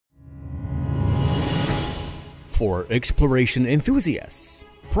for exploration enthusiasts,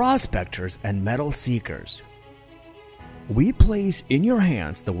 prospectors, and metal seekers. We place in your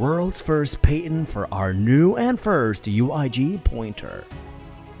hands the world's first patent for our new and first UIG pointer.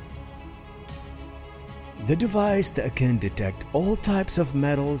 The device that can detect all types of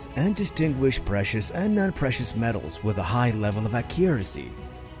metals and distinguish precious and non-precious metals with a high level of accuracy.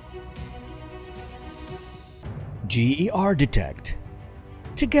 Ger Detect,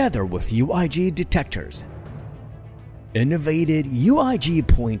 together with UIG Detectors, innovated UIG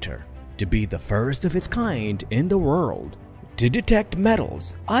pointer to be the first of its kind in the world to detect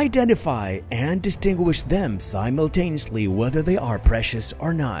metals, identify and distinguish them simultaneously whether they are precious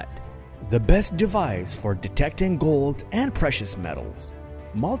or not. The best device for detecting gold and precious metals,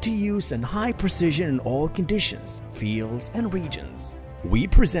 multi-use and high precision in all conditions, fields and regions. We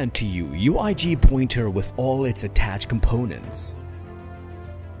present to you UIG pointer with all its attached components.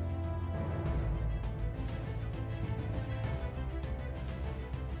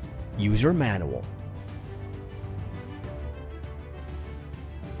 User Manual.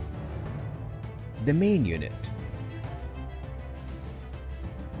 The main unit.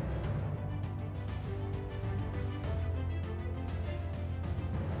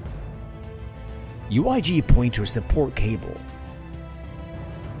 UIG pointer support cable.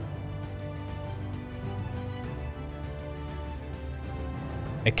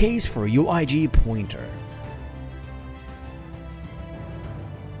 A case for UIG pointer.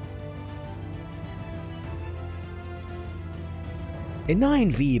 A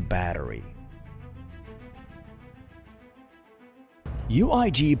 9V battery.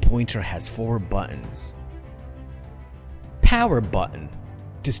 UIG pointer has 4 buttons. Power button.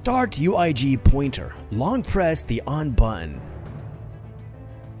 To start UIG pointer, long press the on button.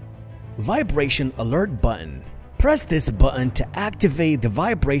 Vibration alert button. Press this button to activate the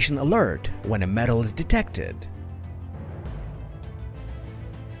vibration alert when a metal is detected.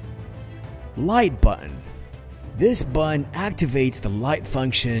 Light button. This button activates the light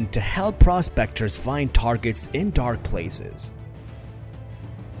function to help prospectors find targets in dark places.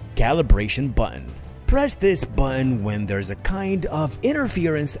 Calibration button. Press this button when there's a kind of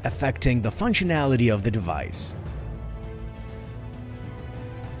interference affecting the functionality of the device.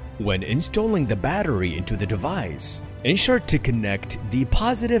 When installing the battery into the device, ensure to connect the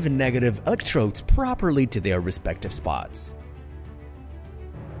positive and negative electrodes properly to their respective spots.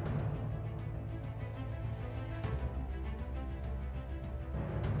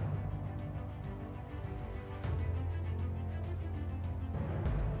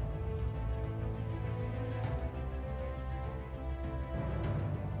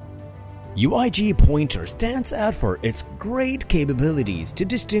 UIG pointer stands out for its great capabilities to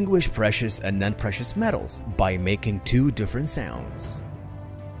distinguish precious and non-precious metals by making 2 different sounds.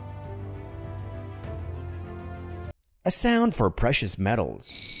 A sound for precious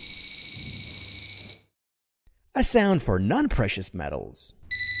metals. A sound for non-precious metals.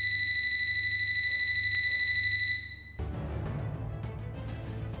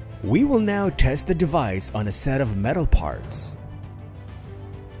 We will now test the device on a set of metal parts.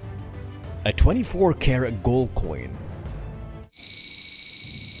 A 24-karat gold coin.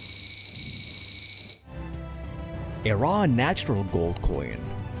 A raw natural gold coin.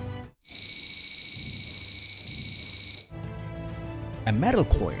 A metal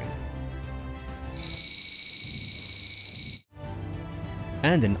coin.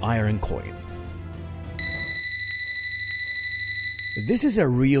 And an iron coin. This is a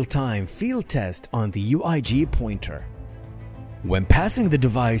real-time field test on the UIG pointer. When passing the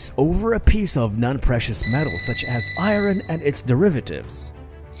device over a piece of non-precious metal such as iron and its derivatives,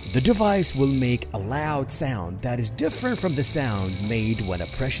 the device will make a loud sound that is different from the sound made when a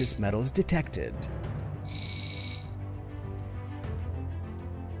precious metal is detected.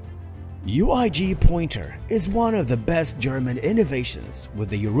 UIG pointer is one of the best German innovations with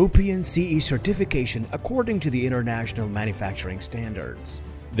the European CE certification according to the international manufacturing standards.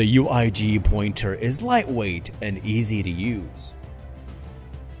 The UIG pointer is lightweight and easy to use.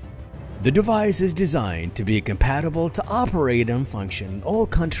 The device is designed to be compatible to operate and function in all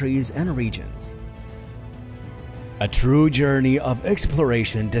countries and regions. A true journey of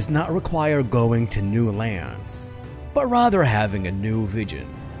exploration does not require going to new lands, but rather having a new vision.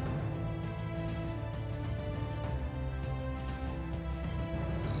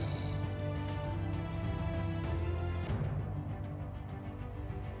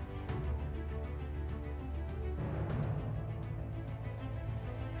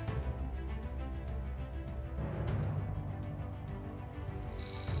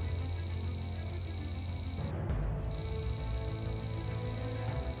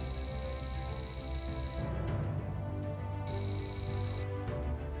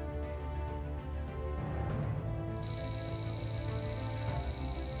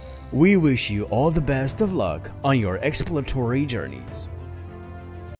 We wish you all the best of luck on your exploratory journeys.